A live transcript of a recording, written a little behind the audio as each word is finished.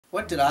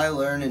What did I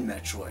learn in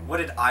Metroid? What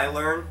did I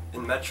learn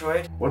in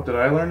Metroid? What did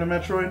I learn in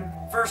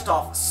Metroid? First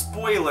off,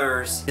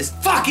 spoilers. This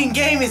fucking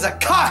game is a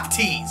cock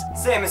tease!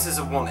 Samus is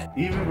a woman.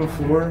 Even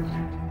before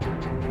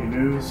you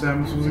knew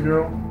Samus was a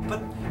girl?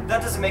 But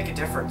that doesn't make a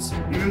difference.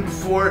 Even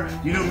before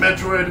you knew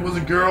Metroid was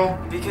a girl?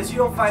 Because you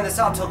don't find this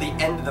out till the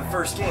end of the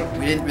first game.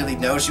 We didn't really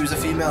know she was a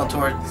female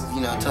towards,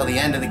 till the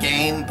end of the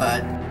game,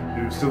 but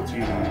He was still teasing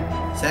me.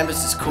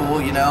 Samus is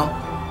cool, you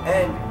know?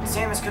 And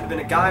Samus could have been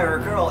a guy or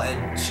a girl,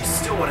 and she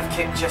still would have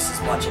kicked just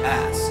as much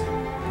ass.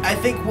 I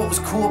think what was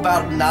cool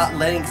about not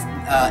letting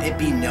it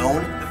be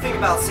known The thing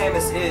about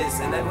Samus is,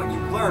 and that what you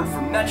learn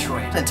from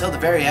Metroid, until the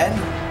very end,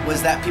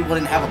 was that people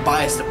didn't have a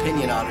biased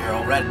opinion on her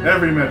already.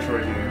 Every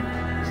Metroid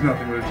game is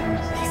nothing but a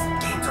tease.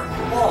 these games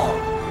are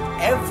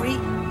long. Every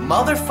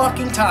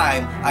motherfucking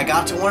time I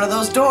got to one of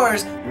those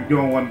doors We'd go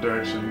in one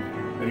direction,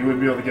 and you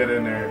wouldn't be able to get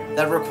in there.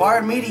 that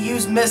required me to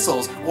use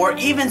missiles, or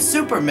even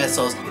super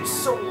missiles, It's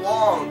so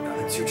long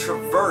to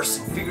traverse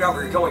and figure out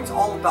where you're going. It's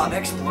all about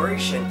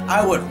exploration.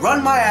 I would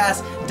run my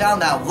ass down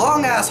that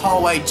long ass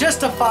hallway just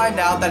to find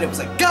out that it was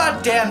a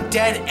goddamn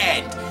dead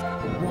end.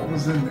 What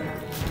was in there?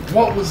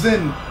 What was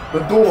in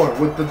the door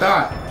with the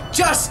dot?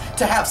 Just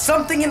to have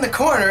something in the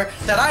corner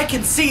that I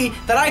can see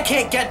that I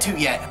can't get to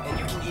yet. And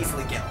you can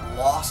easily get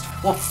lost.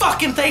 Well,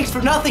 fucking thanks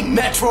for nothing,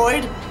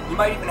 Metroid! You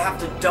might even have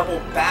to double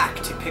back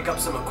to pick up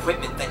some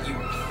equipment that you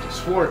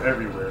Explore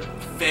everywhere.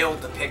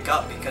 failed to pick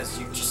up because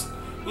you just,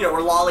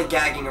 were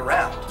lollygagging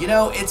around.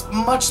 It's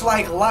much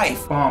like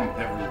life. Bomb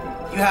everything.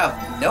 You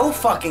have no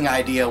fucking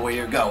idea where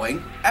you're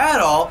going at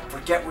all.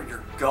 Forget where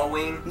you're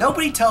going.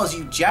 Nobody tells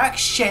you jack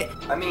shit.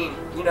 I mean,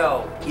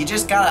 You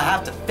just gotta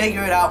have to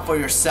figure it out for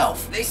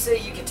yourself. they say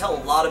you can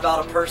tell a lot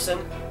about a person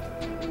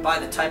by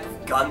the type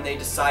of gun they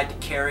decide to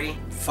carry.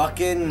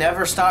 Fucking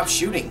never stop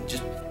shooting.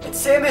 Just And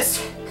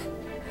Samus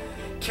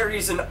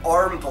carries an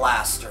arm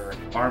blaster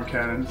Arm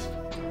cannons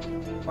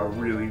are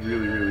really,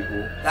 really, really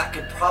cool. that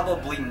could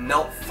probably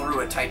melt through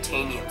a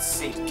titanium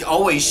seat.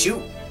 always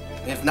shoot.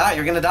 If not,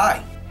 you're gonna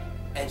die.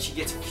 And she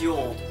gets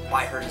fueled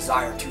by her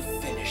desire to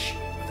finish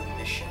the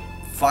mission.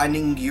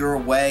 Finding your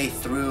way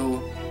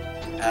through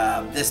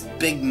this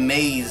big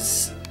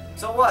maze.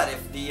 So what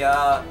if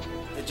the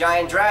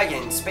giant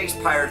dragon space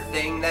pirate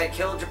thing that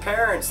killed your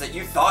parents that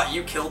you thought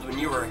you killed when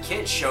you were a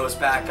kid shows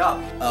back up?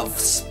 Of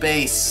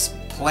space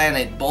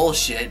planet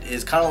bullshit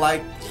is kind of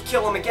like You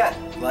kill him again.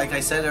 I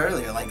said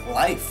earlier, like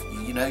life.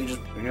 You just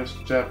I guess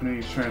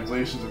Japanese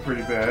translations are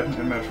pretty bad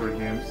in Metroid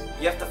games.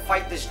 You have to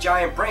fight this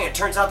giant brain. It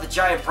turns out the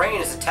giant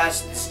brain is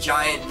attached to this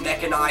giant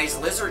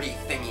mechanized lizardy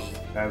thingy.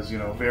 As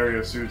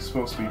Vario suit's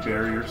supposed to be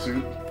barrier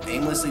suit.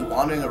 aimlessly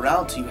wandering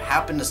around till you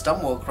happen to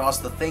stumble across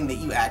the thing that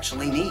you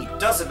actually need.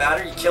 Doesn't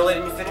matter, you kill it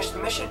and you finish the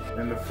mission.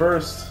 In the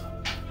first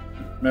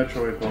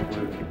Metroid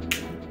booklet,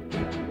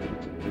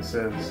 it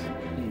says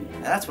he.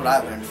 And that's what I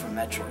learned from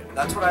Metroid.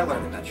 That's what I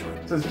learned in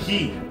Metroid. It says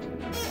he.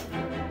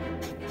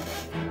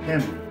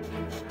 Him.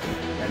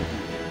 And he.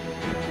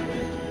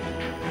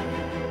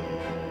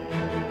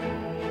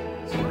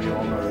 So we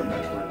all know that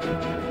Metroid.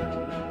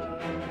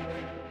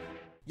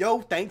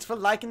 Yo, thanks for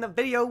liking the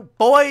video,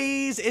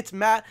 boys. It's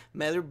Matt.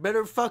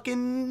 Better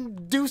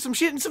fucking do some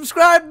shit and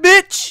subscribe,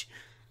 bitch.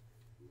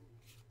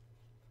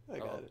 I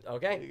got it.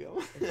 Okay. There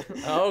you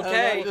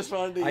Okay. I just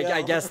wanted to yell.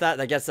 I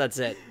guess that's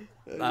it.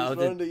 I just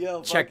wanted to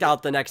yell. Checked Fuck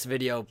out the next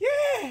video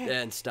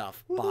Yeah. and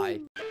stuff.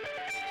 Bye.